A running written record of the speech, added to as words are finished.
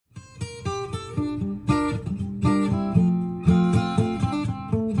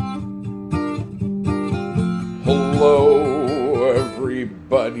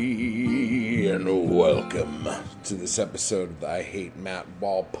Everybody, and welcome to this episode of the I Hate Matt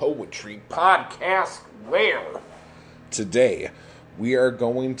Ball Poetry Podcast, where today we are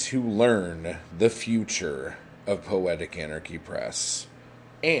going to learn the future of Poetic Anarchy Press.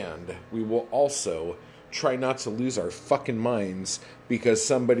 And we will also try not to lose our fucking minds because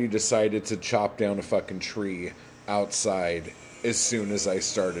somebody decided to chop down a fucking tree outside as soon as I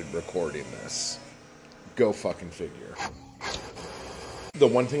started recording this. Go fucking figure. The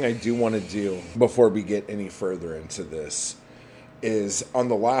one thing I do want to do before we get any further into this is on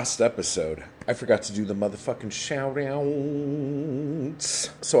the last episode, I forgot to do the motherfucking shout-outs.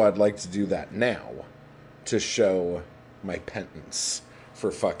 So I'd like to do that now to show my penance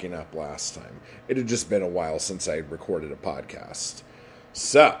for fucking up last time. It had just been a while since I had recorded a podcast.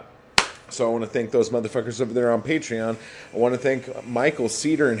 So I want to thank those motherfuckers over there on Patreon. I want to thank Michael,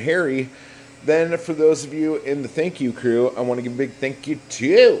 Cedar, and Harry. Then, for those of you in the thank you crew, I want to give a big thank you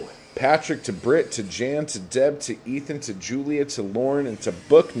to Patrick, to Britt, to Jan, to Deb, to Ethan, to Julia, to Lauren, and to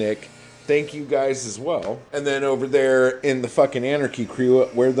Booknick. Thank you guys as well. And then over there in the fucking Anarchy crew,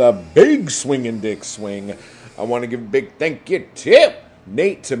 where the big swinging dicks swing, I want to give a big thank you to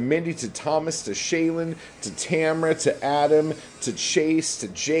Nate, to Mindy, to Thomas, to Shaylin, to Tamara, to Adam, to Chase, to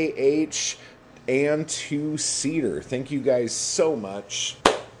JH, and to Cedar. Thank you guys so much.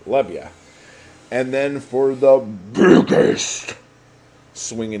 Love ya. And then for the biggest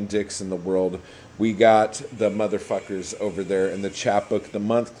swinging dicks in the world, we got the motherfuckers over there in the Chapbook of the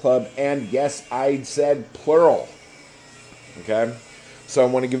Month Club. And yes, I said plural. Okay? So I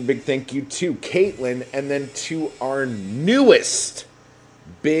want to give a big thank you to Caitlin and then to our newest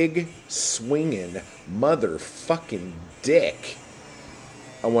big swinging motherfucking dick.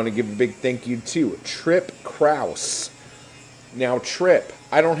 I want to give a big thank you to Trip Kraus. Now, Trip,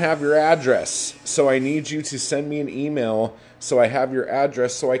 I don't have your address, so I need you to send me an email so I have your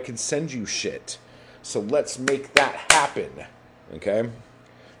address so I can send you shit. So let's make that happen, okay?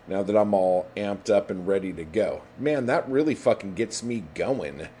 Now that I'm all amped up and ready to go. Man, that really fucking gets me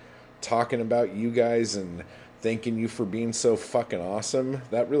going. Talking about you guys and thanking you for being so fucking awesome.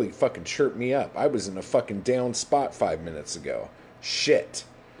 That really fucking chirped me up. I was in a fucking down spot 5 minutes ago. Shit.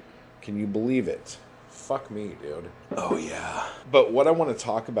 Can you believe it? Fuck me, dude. Oh, yeah. But what I want to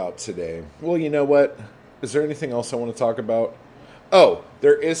talk about today... Well, you know what? Is there anything else I want to talk about? Oh,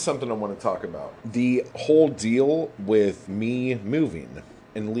 there is something I want to talk about. The whole deal with me moving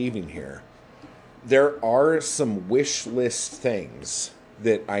and leaving here. There are some wish list things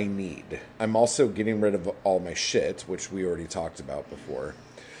that I need. I'm also getting rid of all my shit, which we already talked about before.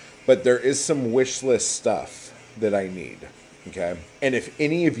 But there is some wish list stuff that I need. Okay. And if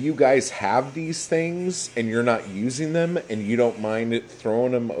any of you guys have these things and you're not using them and you don't mind it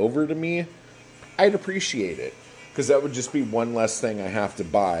throwing them over to me, I'd appreciate it. Because that would just be one less thing I have to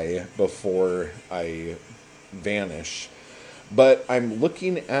buy before I vanish. But I'm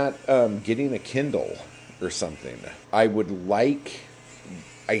looking at getting a Kindle or something. I would like,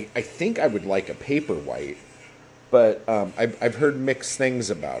 I think I would like a Paperwhite, but I've heard mixed things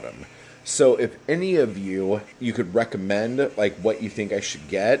about them. So if any of you could recommend like what you think I should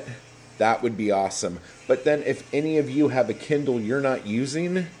get, that would be awesome. But then if any of you have a Kindle you're not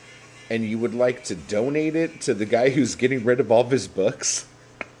using and you would like to donate it to the guy who's getting rid of all of his books,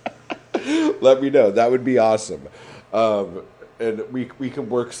 let me know. That would be awesome. And we can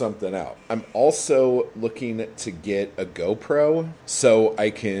work something out. I'm also looking to get a GoPro so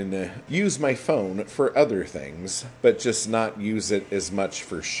I can use my phone for other things, but just not use it as much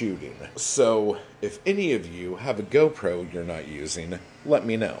for shooting. So if any of you have a GoPro you're not using, let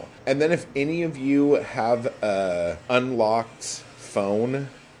me know. And then if any of you have a unlocked phone,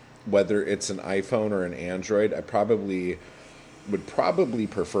 whether it's an iPhone or an Android, I would probably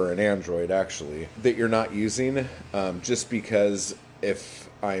prefer an Android, actually, that you're not using, just because if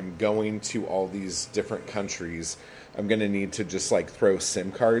I'm going to all these different countries, I'm going to need to just, like, throw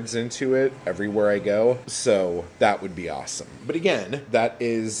SIM cards into it everywhere I go, so that would be awesome. But again, that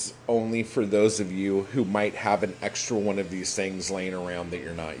is only for those of you who might have an extra one of these things laying around that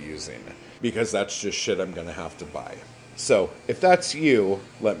you're not using, because that's just shit I'm going to have to buy. So, if that's you,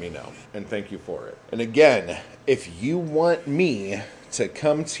 let me know, and thank you for it. And again, if you want me to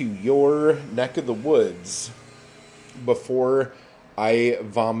come to your neck of the woods before I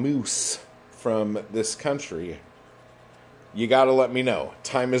vamoose from this country, you gotta let me know.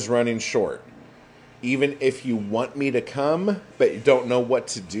 Time is running short. Even if you want me to come, but you don't know what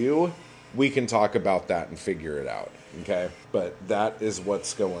to do, we can talk about that and figure it out, okay? But that is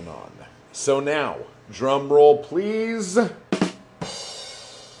what's going on. So now, drum roll please.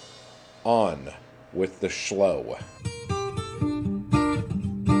 On with the schlo.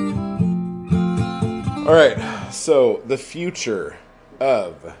 All right, so the future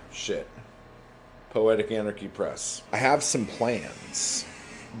of shit. Poetic Anarchy Press. I have some plans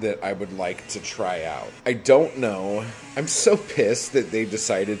that I would like to try out. I don't know. I'm so pissed that they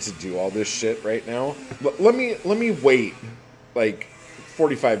decided to do all this shit right now. Let me wait like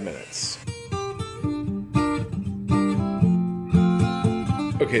 45 minutes.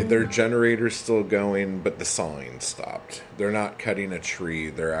 Okay, their generator's still going, but the sawing stopped. They're not cutting a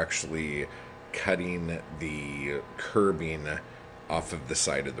tree. They're actually cutting the curbing off of the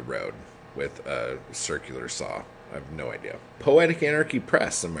side of the road with a circular saw. I have no idea. Poetic Anarchy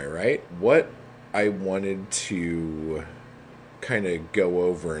Press, am I right? What I wanted to kind of go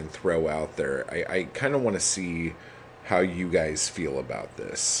over and throw out there, I kind of want to see how you guys feel about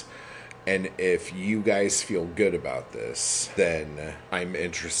this. And if you guys feel good about this, then I'm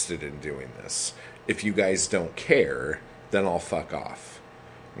interested in doing this. If you guys don't care, then I'll fuck off.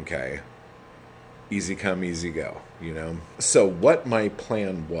 Okay? Easy come, easy go, you know? So what my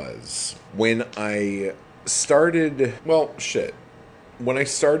plan was, when I started, when I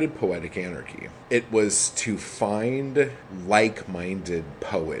started Poetic Anarchy, it was to find like-minded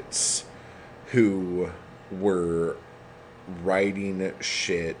poets who were writing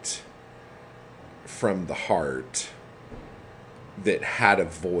shit from the heart that had a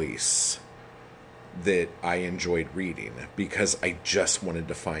voice that I enjoyed reading, because I just wanted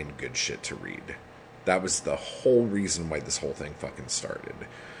to find good shit to read. That was the whole reason why this whole thing fucking started.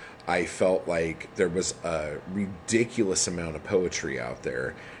 I felt like there was a ridiculous amount of poetry out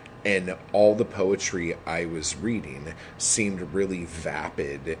there, and all the poetry I was reading seemed really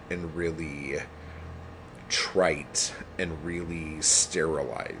vapid and really trite and really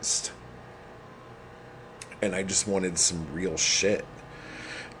sterilized. And I just wanted some real shit.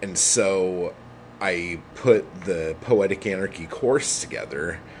 And so I put the Poetic Anarchy course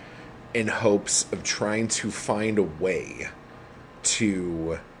together in hopes of trying to find a way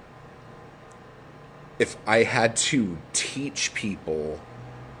to, if I had to teach people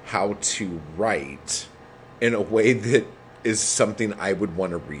how to write in a way that is something I would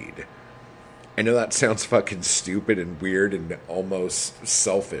want to read. I know that sounds fucking stupid and weird and almost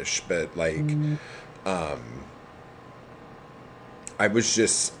selfish, but like, I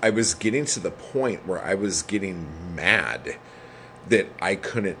was getting to the point where I was getting mad that I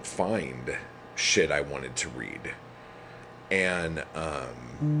couldn't find shit I wanted to read. And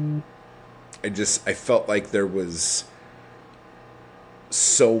I felt like there was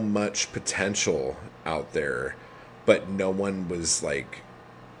so much potential out there, but no one was like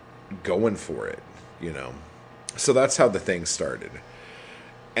going for it, you know? So that's how the thing started.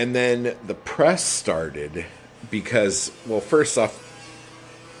 And then the press started because, well, first off,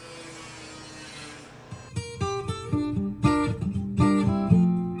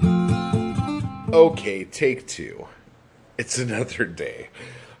 okay, take two. It's another day.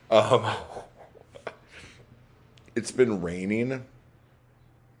 It's been raining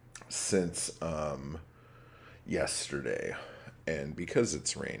since yesterday, and because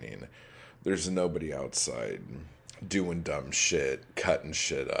it's raining, there's nobody outside doing dumb shit, cutting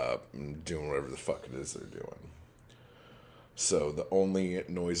shit up, and doing whatever the fuck it is they're doing. So the only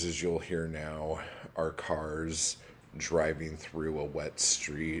noises you'll hear now are cars driving through a wet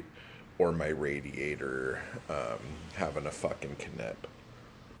street or my radiator having a fucking knip.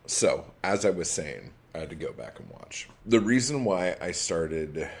 So, as I was saying, I had to go back and watch. The reason why I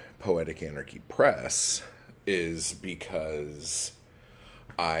started Poetic Anarchy Press is because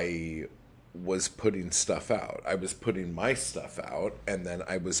I was putting stuff out. I was putting my stuff out, and then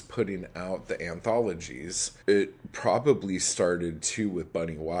I was putting out the anthologies. It probably started too with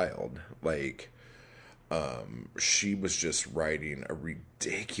Bunny Wild. Like, she was just writing a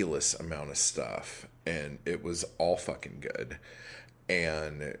ridiculous amount of stuff, and it was all fucking good.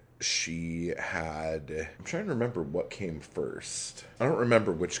 And she had, I'm trying to remember what came first. I don't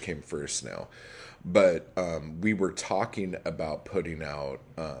remember which came first now. But we were talking about putting out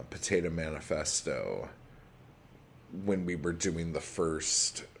Potato Manifesto when we were doing the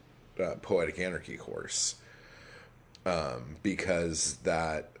first Poetic Anarchy course. Because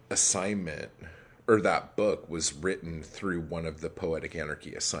that assignment, or that book, was written through one of the Poetic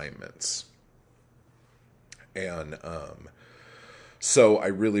Anarchy assignments. And so I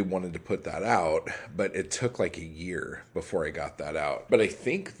really wanted to put that out, but it took like a year before I got that out. But I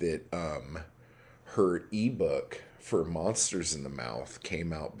think that her ebook for Monsters in the Mouth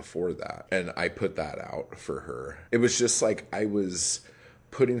came out before that, and I put that out for her. It was just like I was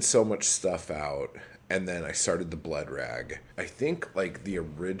putting so much stuff out, And then I started the Blood Rag. I think like the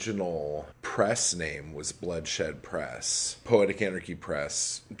original press name was Bloodshed Press. Poetic Anarchy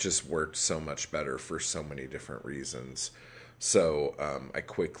Press just worked so much better for so many different reasons. So I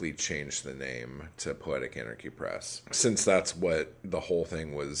quickly changed the name to Poetic Anarchy Press, since that's what the whole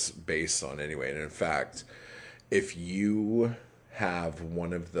thing was based on anyway. And in fact, if you have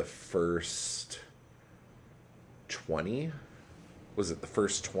one of the first 20, was it the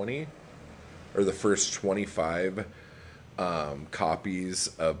first 20? Or the first 25 copies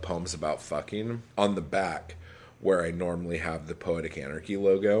of Poems About Fucking, on the back, where I normally have the Poetic Anarchy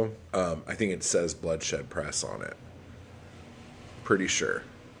logo, I think it says Bloodshed Press on it. Pretty sure.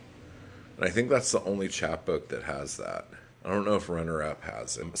 And I think that's the only chapbook that has that. I don't know if Runner Up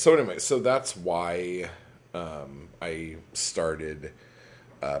has it. So anyway, so that's why I started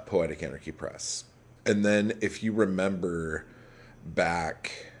Poetic Anarchy Press. And then if you remember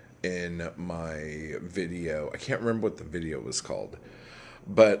back in my video, I can't remember what the video was called,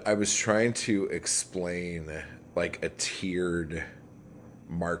 but I was trying to explain like a tiered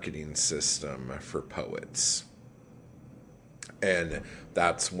marketing system for poets. And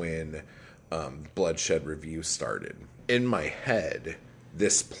that's when Bloodshed Review started. In my head,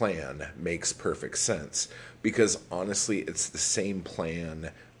 this plan makes perfect sense, because honestly, it's the same plan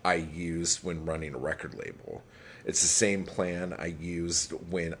I used when running a record label. It's the same plan I used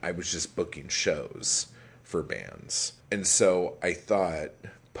when I was just booking shows for bands. And so I thought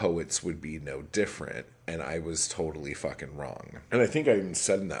poets would be no different, and I was totally fucking wrong. And I think I even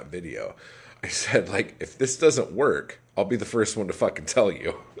said in that video, I said, like, if this doesn't work, I'll be the first one to fucking tell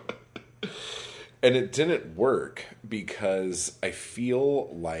you. And it didn't work, because I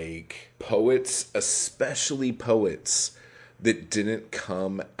feel like poets, especially poets that didn't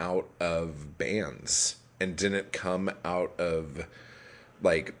come out of bands and didn't come out of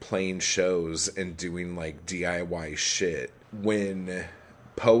like playing shows and doing like DIY shit, when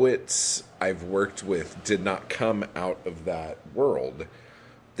poets I've worked with did not come out of that world,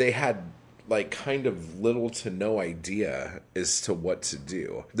 they had like kind of little to no idea as to what to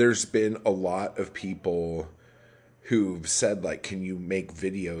do. There's been a lot of people who've said, like, can you make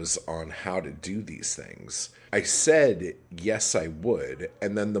videos on how to do these things? I said, yes, I would.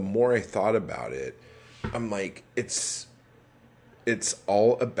 And then the more I thought about it, I'm like, it's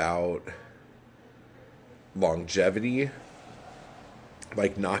all about longevity,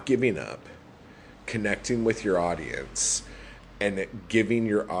 like not giving up, connecting with your audience, and giving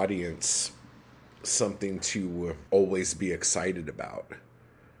your audience something to always be excited about.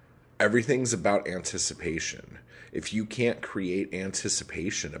 Everything's about anticipation. If you can't create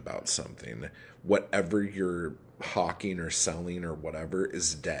anticipation about something, whatever you're hawking or selling or whatever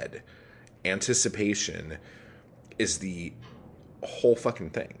is dead. Anticipation is the whole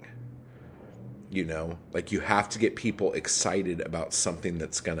fucking thing. You know, like you have to get people excited about something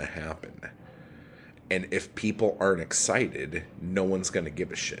that's going to happen. And if people aren't excited, no one's going to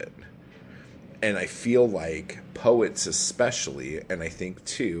give a shit. And I feel like poets especially, and I think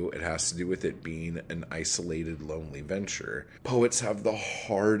too, it has to do with it being an isolated, lonely venture. Poets have the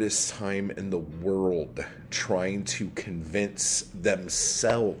hardest time in the world trying to convince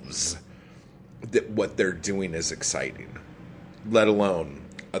themselves that what they're doing is exciting, let alone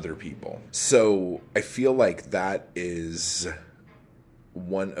other people. So I feel like that is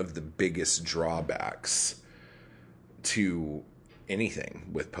one of the biggest drawbacks to anything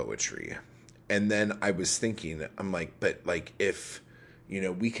with poetry. And then I was thinking, I'm like, but like if, you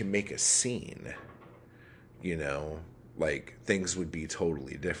know, we can make a scene, you know, like things would be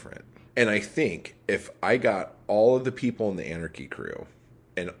totally different. And I think if I got all of the people in the Anarchy crew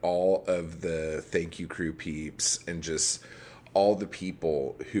and all of the Thank You crew peeps and just all the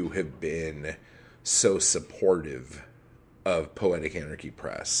people who have been so supportive of Poetic Anarchy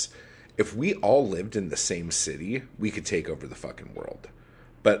Press, if we all lived in the same city, we could take over the fucking world.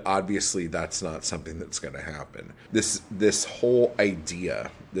 But obviously that's not something that's going to happen. This whole idea,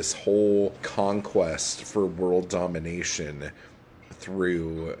 this whole conquest for world domination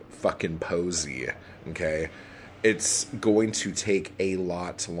through fucking Posey, okay? It's going to take a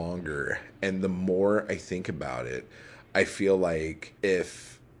lot longer. And the more I think about it, I feel like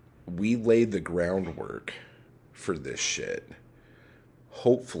if we lay the groundwork for this shit,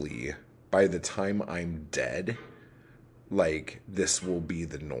 hopefully by the time I'm dead, like this will be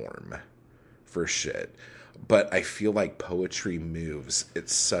the norm for shit. But I feel like poetry moves at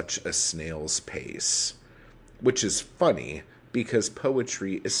such a snail's pace, which is funny because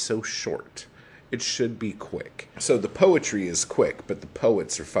poetry is so short. It should be quick. So the poetry is quick, but the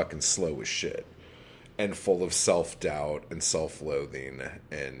poets are fucking slow as shit. and full of self-doubt and self-loathing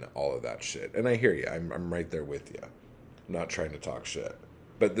and all of that shit. And I hear you. I'm right there with you. I'm not trying to talk shit.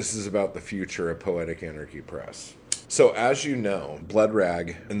 But this is about the future of Poetic Anarchy Press. So as you know, Blood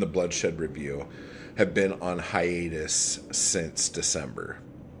Rag and the Bloodshed Review have been on hiatus since December.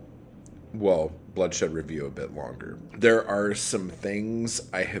 Well, Bloodshed Review a bit longer. There are some things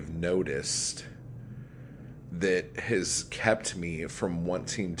I have noticed that has kept me from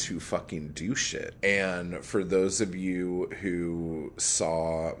wanting to fucking do shit. And for those of you who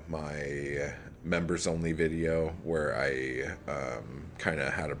saw my members only video where I kind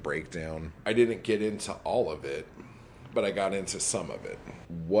of had a breakdown, I didn't get into all of it, but I got into some of it.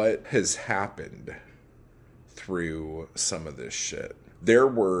 What has happened through some of this shit? There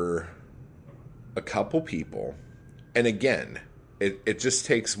were a couple people, and again, it just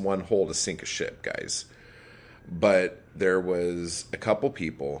takes one hole to sink a ship, guys. But there was a couple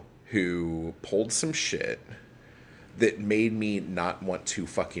people who pulled some shit that made me not want to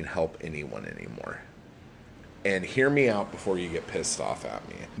fucking help anyone anymore. And hear me out before you get pissed off at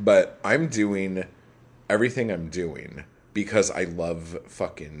me. But I'm doing everything I'm doing because I love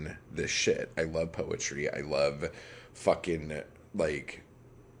fucking this shit. I love poetry. I love fucking, like,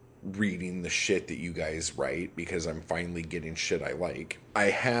 reading the shit that you guys write because I'm finally getting shit I like. I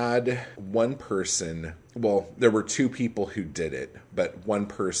had one person, well, there were two people who did it, but one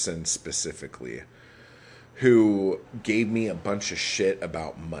person specifically who gave me a bunch of shit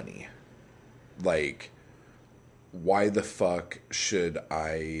about money. Like, why the fuck should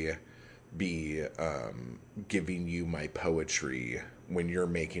I be giving you my poetry when you're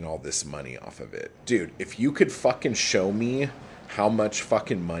making all this money off of it? Dude, if you could fucking show me how much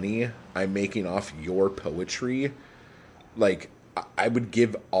fucking money I'm making off your poetry, like, I would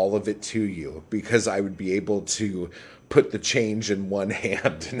give all of it to you because I would be able to put the change in one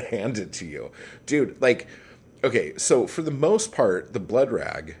hand and hand it to you. Dude, like, okay, so for the most part, the Blood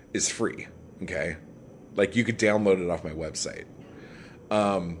Rag is free, okay? Like, you could download it off my website.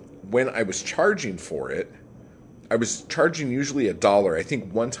 When I was charging for it, I was charging usually $1. I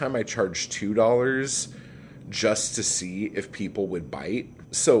think one time I charged $2 just to see if people would bite.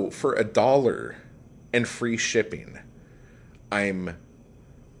 So for $1 and free shipping, I'm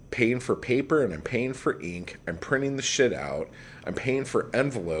paying for paper and I'm paying for ink. I'm printing the shit out. I'm paying for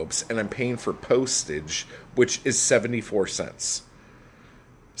envelopes and I'm paying for postage, which is 74 cents.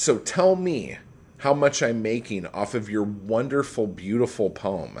 So tell me how much I'm making off of your wonderful, beautiful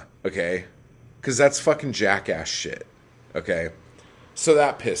poem, okay? Because that's fucking jackass shit, okay? So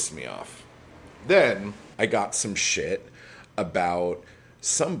that pissed me off. Then I got some shit about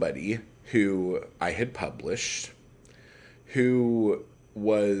somebody who I had published who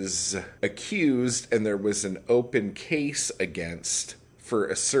was accused and there was an open case against for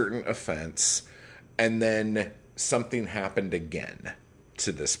a certain offense, and then something happened again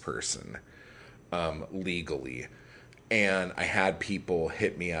to this person legally. And I had people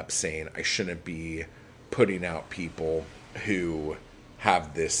hit me up saying I shouldn't be putting out people who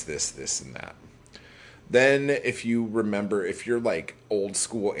have this, and that. Then, if you remember, if you're like old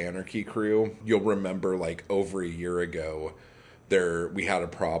school Anarchy crew, you'll remember like over a year ago, we had a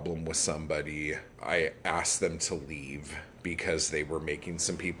problem with somebody. I asked them to leave because they were making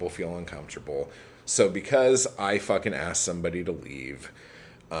some people feel uncomfortable. So because I fucking asked somebody to leave,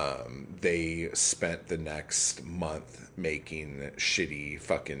 they spent the next month making shitty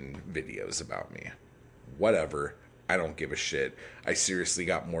fucking videos about me. Whatever. I don't give a shit. I seriously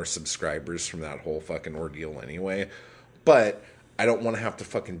got more subscribers from that whole fucking ordeal anyway. But I don't want to have to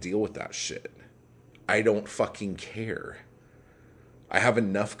fucking deal with that shit. I don't fucking care. I have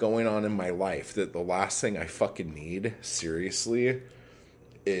enough going on in my life that the last thing I fucking need, seriously,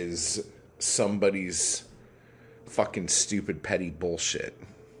 is somebody's fucking stupid petty bullshit.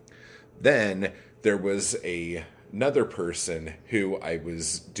 Then there was another person who I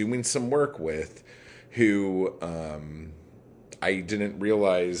was doing some work with who I didn't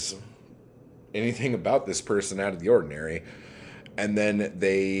realize anything about this person out of the ordinary. And then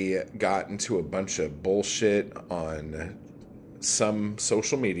they got into a bunch of bullshit on some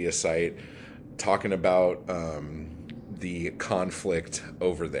social media site talking about the conflict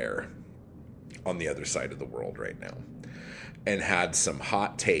over there on the other side of the world right now, and had some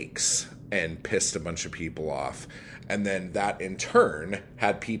hot takes and pissed a bunch of people off. And then that in turn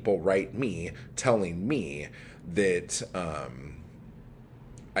had people write me telling me that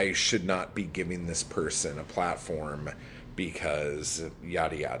I should not be giving this person a platform because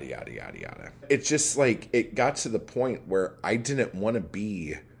yada, yada, yada, yada, yada. It's just like, it got to the point where I didn't want to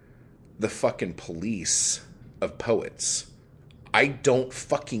be the fucking police of poets. I don't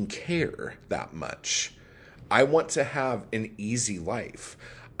fucking care that much. I want to have an easy life.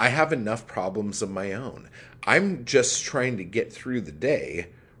 I have enough problems of my own. I'm just trying to get through the day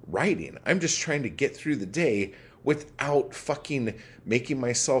writing. I'm just trying to get through the day without fucking making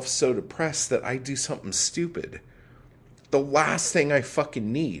myself so depressed that I do something stupid. The last thing I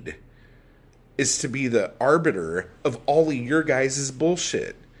fucking need is to be the arbiter of all of your guys'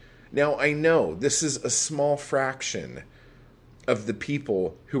 bullshit. Now, I know this is a small fraction of the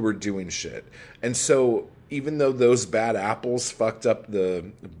people who are doing shit. And so, even though those bad apples fucked up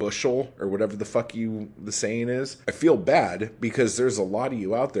the bushel, or whatever the fuck the saying is, I feel bad because there's a lot of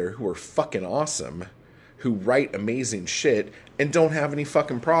you out there who are fucking awesome, who write amazing shit, and don't have any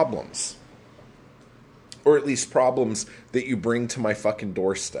fucking problems. Or at least problems that you bring to my fucking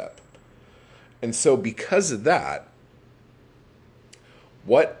doorstep. And so because of that,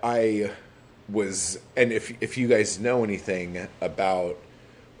 what I was, and if you guys know anything about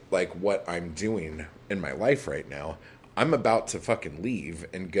like what I'm doing in my life right now, I'm about to fucking leave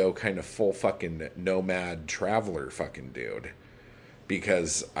and go kind of full fucking nomad traveler fucking dude.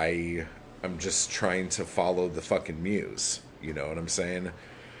 Because I'm just trying to follow the fucking muse. You know what I'm saying?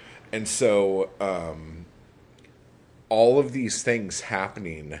 And so, all of these things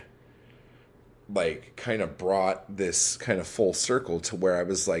happening, like, kind of brought this kind of full circle to where I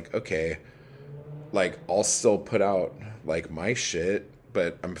was like, okay, like, I'll still put out, like, my shit,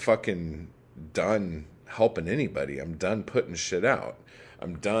 but I'm fucking done helping anybody. I'm done putting shit out.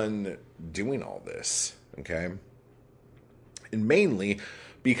 I'm done doing all this, okay? And mainly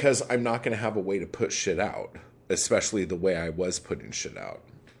because I'm not going to have a way to put shit out, especially the way I was putting shit out.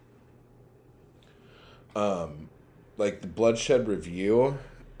 Like the Bloodshed review,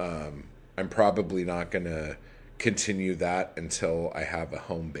 I'm probably not going to continue that until I have a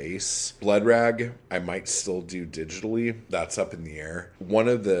home base. Blood Rag, I might still do digitally. That's up in the air. One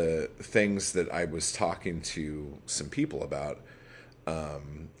of the things that I was talking to some people about,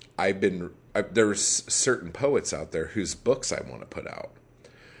 there's certain poets out there whose books I want to put out.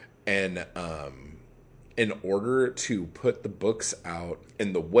 And in order to put the books out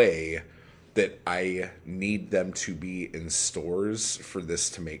in the way that I need them to be in stores for this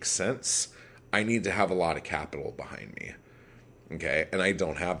to make sense, I need to have a lot of capital behind me. Okay? And I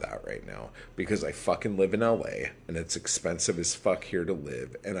don't have that right now because I fucking live in LA and it's expensive as fuck here to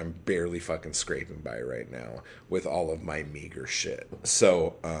live, and I'm barely fucking scraping by right now with all of my meager shit.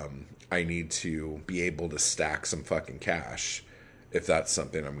 So, I need to be able to stack some fucking cash if that's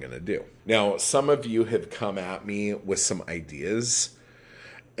something I'm going to do. Now, some of you have come at me with some ideas,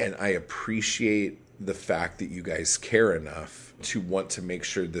 and I appreciate the fact that you guys care enough to want to make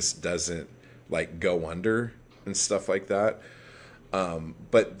sure this doesn't, like, go under and stuff like that.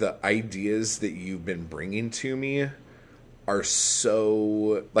 But the ideas that you've been bringing to me are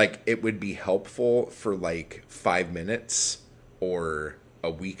so, like, it would be helpful for, like, 5 minutes or a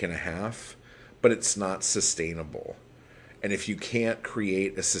week and a half, but it's not sustainable. And if you can't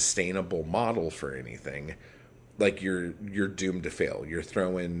create a sustainable model for anything, like, you're doomed to fail. You're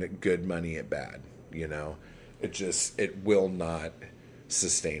throwing good money at bad, you know? It will not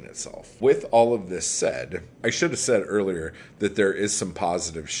sustain itself. With all of this said, I should have said earlier that there is some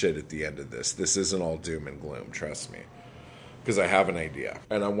positive shit at the end of this. This isn't all doom and gloom, trust me. Because I have an idea.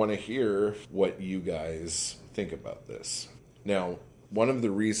 And I want to hear what you guys think about this. Now, one of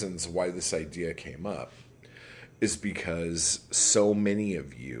the reasons why this idea came up is because so many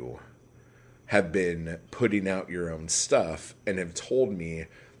of you have been putting out your own stuff and have told me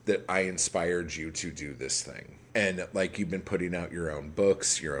that I inspired you to do this thing. And, like, you've been putting out your own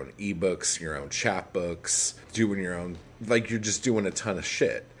books, your own ebooks, your own chapbooks, doing your own, like, you're just doing a ton of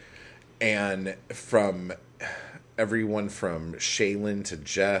shit. And from everyone from Shaylin to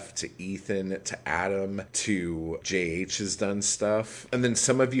Jeff to Ethan to Adam to JH has done stuff. And then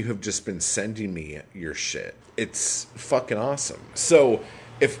some of you have just been sending me your shit. It's fucking awesome. So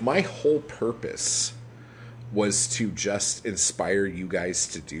if my whole purpose was to just inspire you guys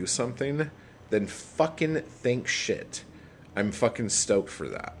to do something, then fucking think shit. I'm fucking stoked for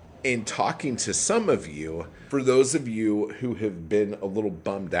that. In talking to some of you, for those of you who have been a little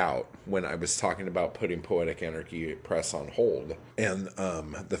bummed out when I was talking about putting Poetic Anarchy Press on hold, and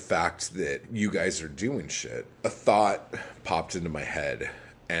the fact that you guys are doing shit, a thought popped into my head,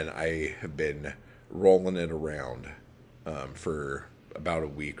 and I have been rolling it around for about a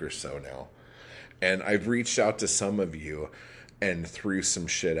week or so now. And I've reached out to some of you and threw some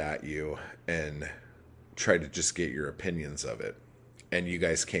shit at you and tried to just get your opinions of it. And you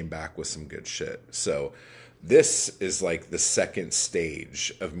guys came back with some good shit. So this is like the second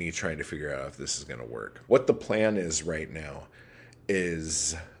stage of me trying to figure out if this is going to work. What the plan is right now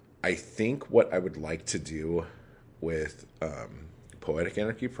is I think what I would like to do with Poetic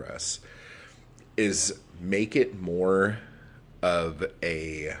Anarchy Press is make it more of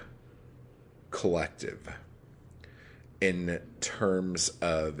a collective in terms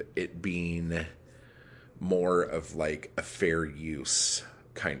of it being more of like a fair use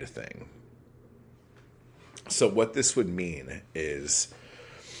kind of thing. So what this would mean is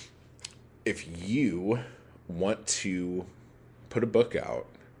if you want to put a book out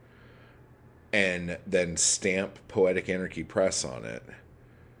and then stamp Poetic Anarchy Press on it,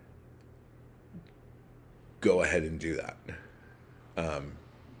 go ahead and do that.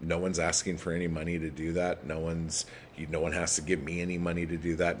 No one's asking for any money to do that. No one has to give me any money to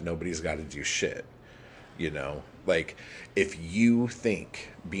do that. Nobody's got to do shit. You know, like if you think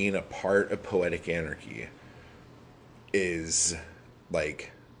being a part of Poetic Anarchy is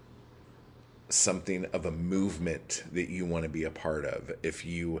like something of a movement that you want to be a part of, if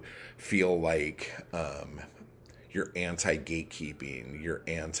you feel like you're anti-gatekeeping, you're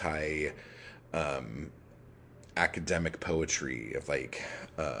anti academic poetry, of like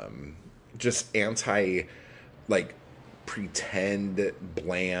just anti like pretend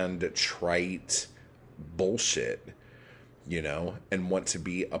bland trite bullshit, you know, and want to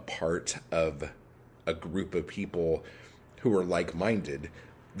be a part of a group of people who are like-minded,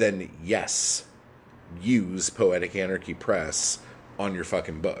 then yes, use Poetic Anarchy Press on your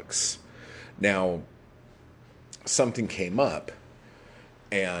fucking books. Now, something came up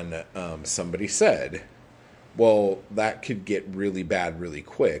and somebody said, well, that could get really bad really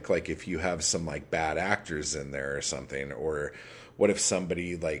quick. Like if you have some like bad actors in there or something, or what if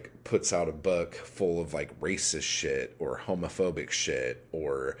somebody like puts out a book full of like racist shit or homophobic shit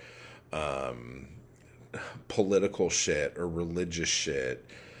or political shit or religious shit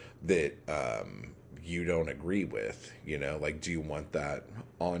that you don't agree with, you know, like, do you want that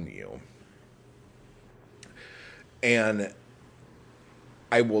on you? And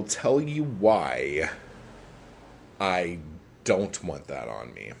I will tell you why I don't want that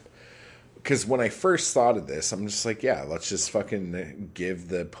on me. Because when I first thought of this, I'm just like, yeah, let's just fucking give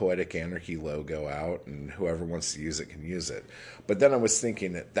the Poetic Anarchy logo out and whoever wants to use it can use it. But then I was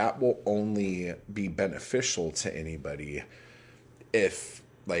thinking that that will only be beneficial to anybody if,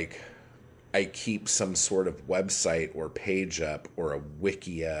 like, I keep some sort of website or page up or a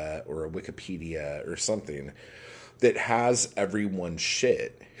Wikia or a Wikipedia or something that has everyone's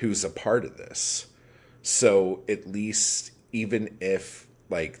shit who's a part of this. So at least even if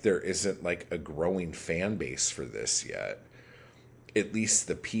like there isn't like a growing fan base for this yet, at least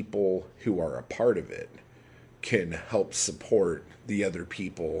the people who are a part of it can help support the other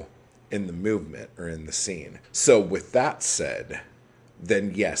people in the movement or in the scene. So with that said,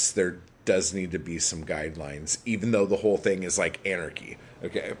 then yes, there does need to be some guidelines, even though the whole thing is like anarchy,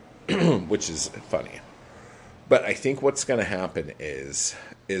 okay? Which is funny. But I think what's going to happen is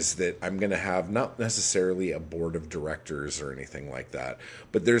that I'm going to have not necessarily a board of directors or anything like that,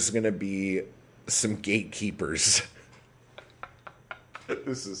 but there's going to be some gatekeepers.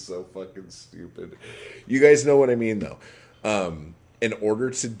 This is so fucking stupid. You guys know what I mean, though. In order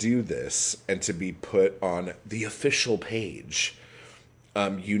to do this and to be put on the official page,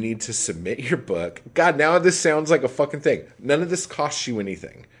 you need to submit your book. God, now this sounds like a fucking thing. None of this costs you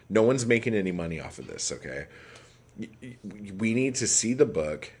anything. No one's making any money off of this, okay? We need to see the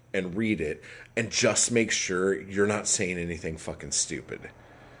book and read it and just make sure you're not saying anything fucking stupid,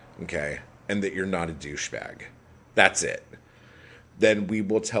 okay? And that you're not a douchebag. That's it. Then we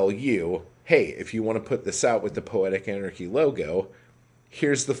will tell you, hey, if you want to put this out with the Poetic Anarchy logo,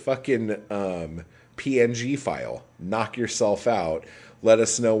 here's the fucking PNG file. Knock yourself out. Let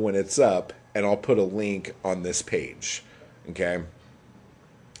us know when it's up, and I'll put a link on this page, okay?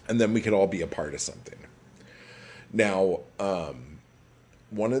 And then we could all be a part of something. Now,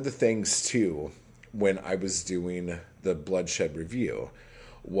 one of the things, too, when I was doing the Bloodshed review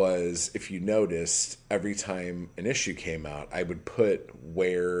was, if you noticed, every time an issue came out, I would put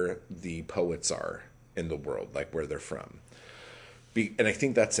where the poets are in the world, like where they're from. And I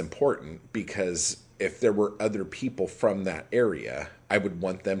think that's important because if there were other people from that area, I would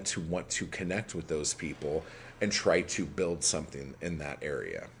want them to want to connect with those people and try to build something in that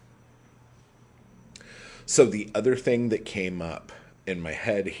area. So the other thing that came up in my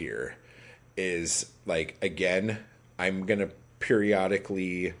head here is, like, again, I'm going to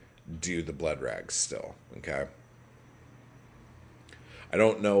periodically do the blood rags still, okay? I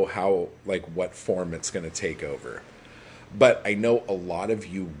don't know how, like, what form it's going to take over. But I know a lot of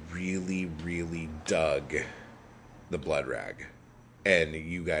you really, really dug the blood rag. And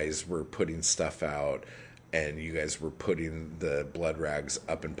you guys were putting stuff out and you guys were putting the blood rags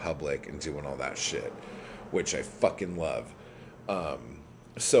up in public and doing all that shit, which I fucking love.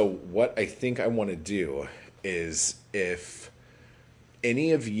 So what I think I want to do is, if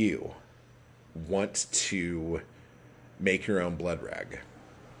any of you want to make your own blood rag,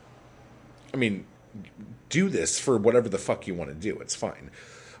 I mean, do this for whatever the fuck you want to do. It's fine.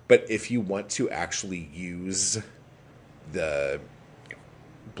 But if you want to actually use the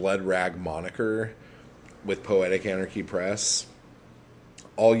blood rag moniker with Poetic Anarchy Press,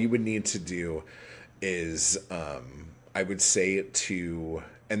 all you would need to do is, I would say to,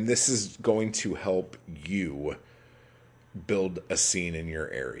 and this is going to help you build a scene in your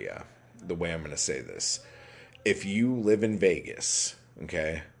area, the way I'm going to say this. If you live in Vegas,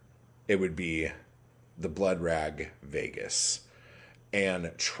 okay, it would be the Blood Rag Vegas.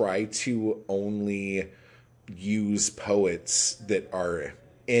 And try to only use poets that are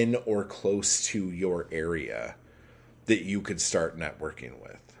in or close to your area that you could start networking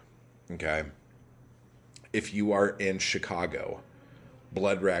with. Okay? If you are in Chicago,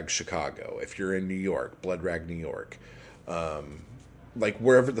 Blood Rag Chicago. If you're in New York, Blood Rag New York. Like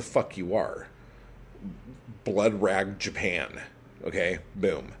wherever the fuck you are, Blood Rag Japan. Okay,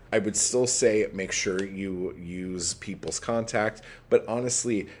 boom. I would still say make sure you use people's contact, but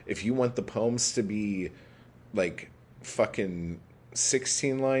honestly, if you want the poems to be like fucking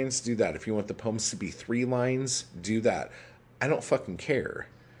 16 lines, do that. If you want the poems to be 3 lines, do that. I don't fucking care.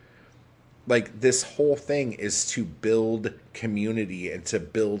 Like, this whole thing is to build community and to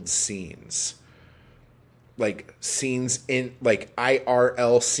build scenes. Like, scenes in, like,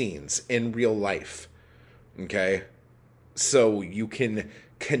 IRL scenes in real life. Okay? So you can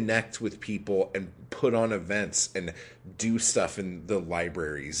connect with people and put on events and do stuff in the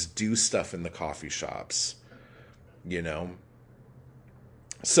libraries, do stuff in the coffee shops, you know?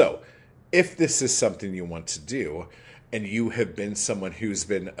 So if this is something you want to do, and you have been someone who's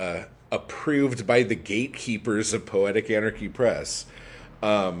been approved by the gatekeepers of Poetic Anarchy Press,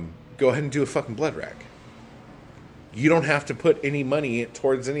 go ahead and do a fucking blood rag. You don't have to put any money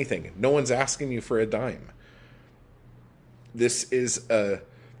towards anything. No one's asking you for a dime. This is the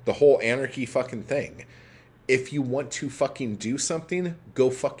whole anarchy fucking thing. If you want to fucking do something, go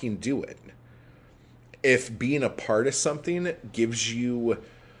fucking do it. If being a part of something gives you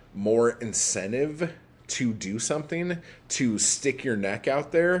more incentive to do something, to stick your neck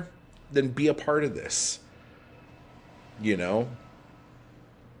out there, then be a part of this. You know?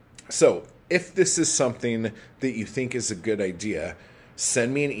 So, if this is something that you think is a good idea,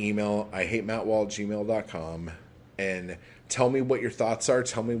 send me an email, ihatemattwall@gmail.com, and tell me what your thoughts are.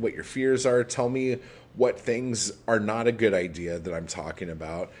 Tell me what your fears are. Tell me what things are not a good idea that I'm talking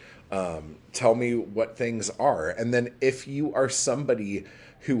about. Tell me what things are. And then if you are somebody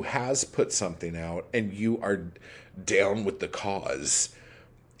who has put something out and you are down with the cause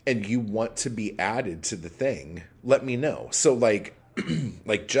and you want to be added to the thing, let me know. So like,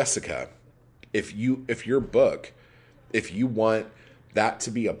 like Jessica, if your book, if you want that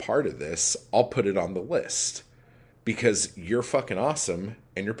to be a part of this, I'll put it on the list. Because you're fucking awesome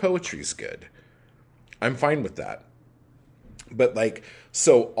and your poetry's good. I'm fine with that. But like,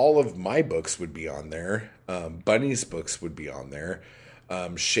 so all of my books would be on there. Bunny's books would be on there.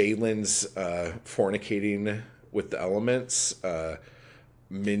 Shaylin's Fornicating with the Elements.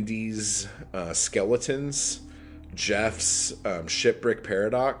 Mindy's Skeletons. Jeff's Shipwreck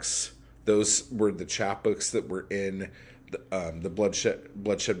Paradox. Those were the chapbooks that were in the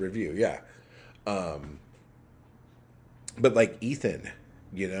Bloodshed Review. Yeah. But like Ethan,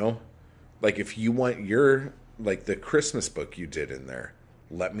 you know, like if you want your, like the Christmas book you did in there,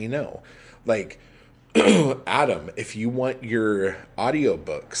 let me know. Like Adam, if you want your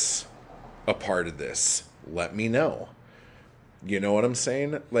audiobooks a part of this, let me know. You know what I'm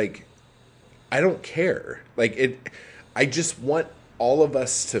saying? Like, I don't care. Like I just want all of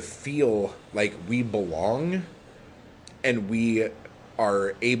us to feel like we belong and we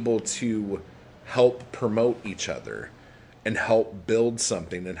are able to help promote each other. And help build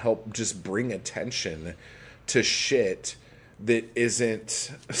something and help just bring attention to shit that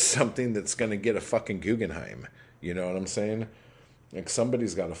isn't something that's going to get a fucking Guggenheim. You know what I'm saying? Like,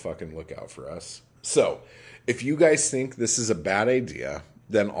 somebody's got to fucking look out for us. So, if you guys think this is a bad idea,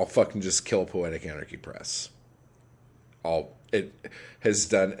 then I'll fucking just kill Poetic Anarchy Press. It has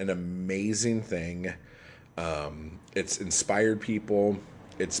done an amazing thing. It's inspired people.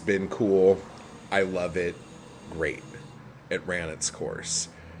 It's been cool. I love it. Great. It ran its course.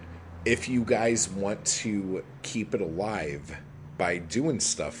 If you guys want to keep it alive by doing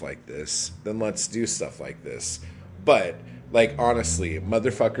stuff like this, then let's do stuff like this. But, like, honestly,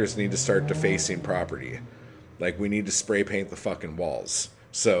 motherfuckers need to start defacing property. Like, we need to spray paint the fucking walls.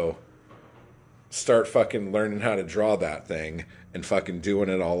 So start fucking learning how to draw that thing and fucking doing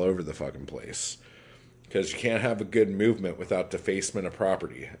it all over the fucking place. Because you can't have a good movement without defacement of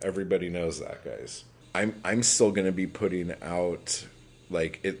property. Everybody knows that, guys. I'm still going to be putting out,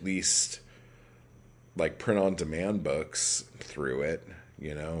 like, at least, like, print-on-demand books through it,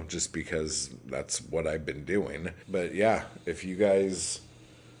 you know, just because that's what I've been doing. But, yeah, if you guys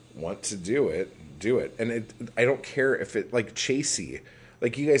want to do it, do it. And I don't care if it, like, Chasey,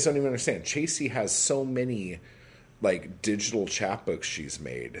 like, you guys don't even understand. Chasey has so many, like, digital chapbooks she's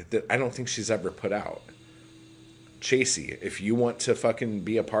made that I don't think she's ever put out. Chasey, if you want to fucking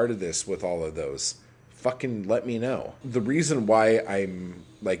be a part of this with all of those, fucking let me know. The reason why I'm,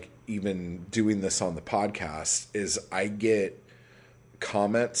 like, even doing this on the podcast is I get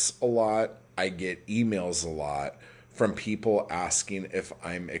comments a lot, I get emails a lot from people asking if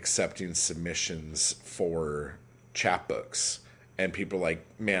I'm accepting submissions for chapbooks. And people are like,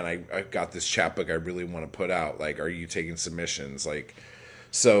 man, I got this chapbook I really want to put out. Like, are you taking submissions? Like,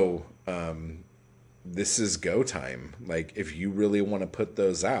 so this is go time. Like, if you really want to put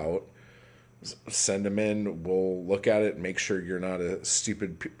those out, send them in. We'll look at it and make sure you're not a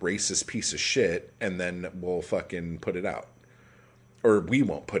stupid racist piece of shit, and then we'll fucking put it out. Or we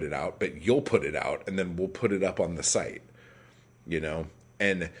won't put it out, but you'll put it out, and then we'll put it up on the site, you know?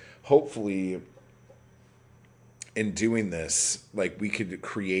 And hopefully in doing this, like, we could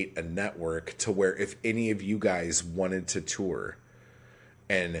create a network to where if any of you guys wanted to tour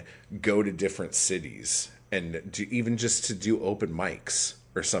and go to different cities and even just to do open mics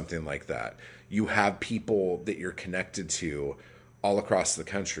or something like that, you have people that you're connected to all across the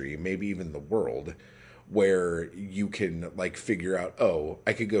country, maybe even the world, where you can, like, figure out, oh,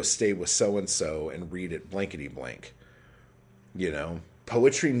 I could go stay with so-and-so and read it blankety blank. You know?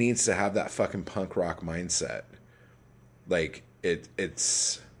 Poetry needs to have that fucking punk rock mindset. Like,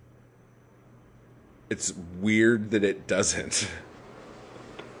 it's weird that it doesn't.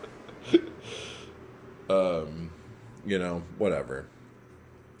 You know, whatever.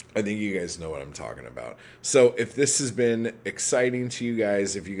 I think you guys know what I'm talking about. So if this has been exciting to you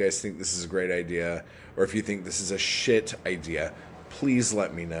guys, if you guys think this is a great idea, or if you think this is a shit idea, please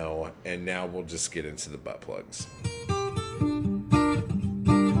let me know. And now we'll just get into the butt plugs.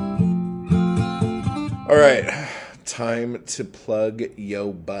 All right, time to plug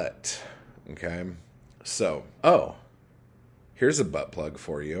yo butt. Okay, so, here's a butt plug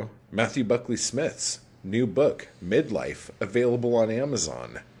for you. Matthew Buckley Smith's new book, Midlife, available on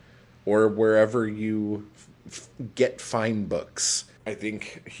Amazon or wherever you get fine books. I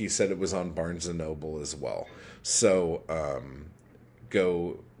think he said it was on Barnes & Noble as well. So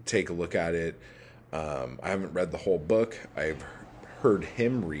go take a look at it. I haven't read the whole book. I've heard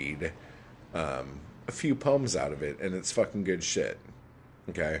him read a few poems out of it, and it's fucking good shit.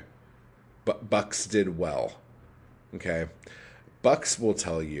 Okay? But Bucks did well. Okay? Bucks will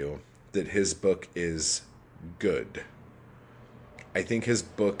tell you that his book is good. I think his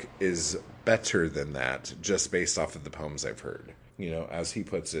book is better than that, just based off of the poems I've heard. You know, as he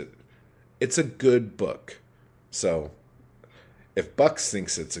puts it, it's a good book. So, if Bucks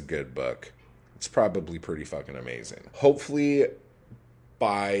thinks it's a good book, it's probably pretty fucking amazing. Hopefully,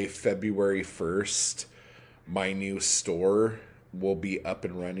 by February 1st, my new store will be up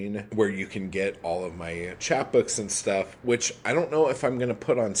and running, where you can get all of my chapbooks and stuff, which I don't know if I'm going to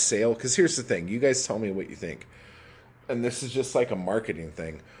put on sale, because here's the thing. You guys tell me what you think. And this is just like a marketing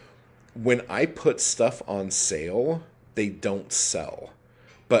thing. When I put stuff on sale, they don't sell.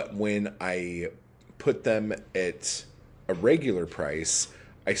 But when I put them at a regular price,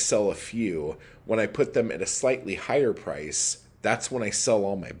 I sell a few. When I put them at a slightly higher price, that's when I sell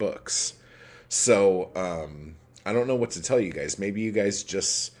all my books. So, I don't know what to tell you guys. Maybe you guys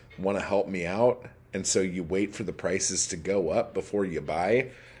just want to help me out, and so you wait for the prices to go up before you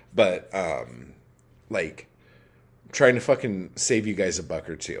buy. But, like, I'm trying to fucking save you guys a buck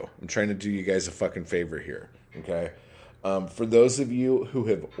or two. I'm trying to do you guys a fucking favor here, okay? For those of you who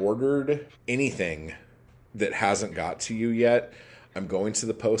have ordered anything that hasn't got to you yet, I'm going to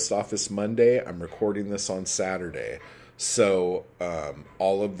the post office Monday. I'm recording this on Saturday. So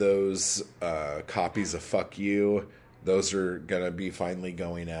all of those copies of Fuck You, those are going to be finally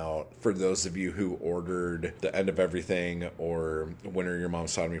going out. For those of you who ordered The End of Everything or When Are Your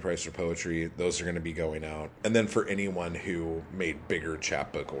Mom's Taught Me Price for Poetry, those are going to be going out. And then for anyone who made bigger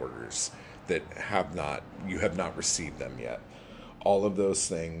chapbook orders that you have not received them yet, all of those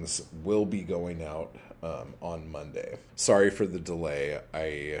things will be going out on Monday. Sorry for the delay.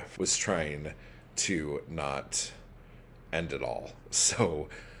 I was trying to not end it all. So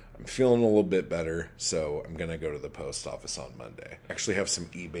I'm feeling a little bit better, so I'm going to go to the post office on Monday. I actually have some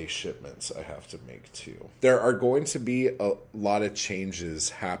eBay shipments I have to make too. There are going to be a lot of changes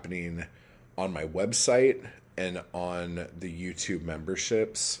happening on my website and on the YouTube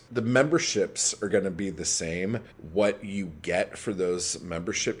memberships. The memberships are going to be the same. What you get for those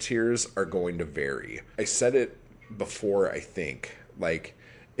membership tiers are going to vary. I said it before, I think. Like,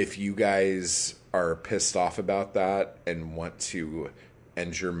 if you guys are pissed off about that and want to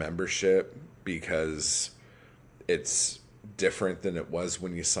end your membership because it's different than it was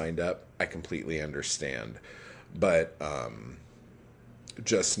when you signed up, I completely understand. But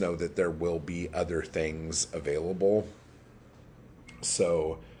just know that there will be other things available.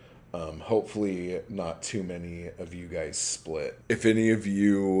 So hopefully not too many of you guys split. If any of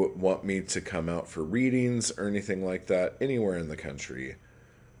you want me to come out for readings or anything like that anywhere in the country,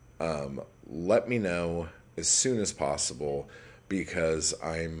 let me know as soon as possible, because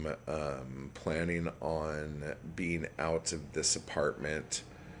I'm planning on being out of this apartment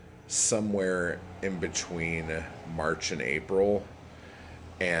somewhere in between March and April.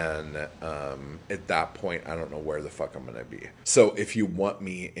 And at that point, I don't know where the fuck I'm going to be. So if you want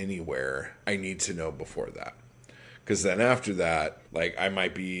me anywhere, I need to know before that. Because then after that, like, I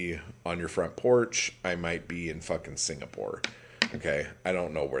might be on your front porch. I might be in fucking Singapore. Okay? I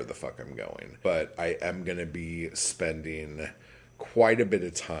don't know where the fuck I'm going. But I am going to be spending quite a bit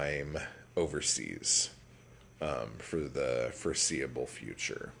of time overseas for the foreseeable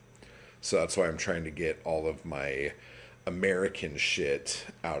future. So that's why I'm trying to get all of my American shit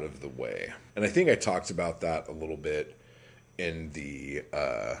out of the way. And I think I talked about that a little bit in the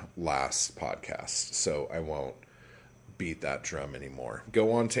last podcast, so I won't beat that drum anymore.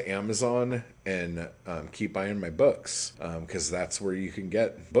 Go on to Amazon and keep buying my books, because that's where you can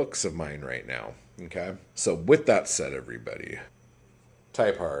get books of mine right now. Okay? So with that said, everybody,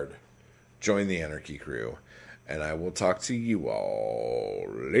 type hard, join the Anarchy crew, and I will talk to you all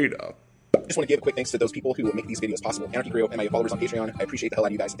later. Just want to give a quick thanks to those people who make these videos possible. Anarchy Crew and my followers on Patreon. I appreciate the hell out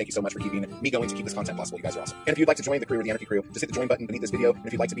of you guys. Thank you so much for keeping me going to keep this content possible. You guys are awesome. And if you'd like to join the crew or the Anarchy Crew, just hit the join button beneath this video. And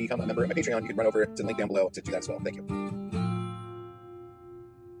if you'd like to become a member of my Patreon, you can run over to the link down below to do that as well. Thank you.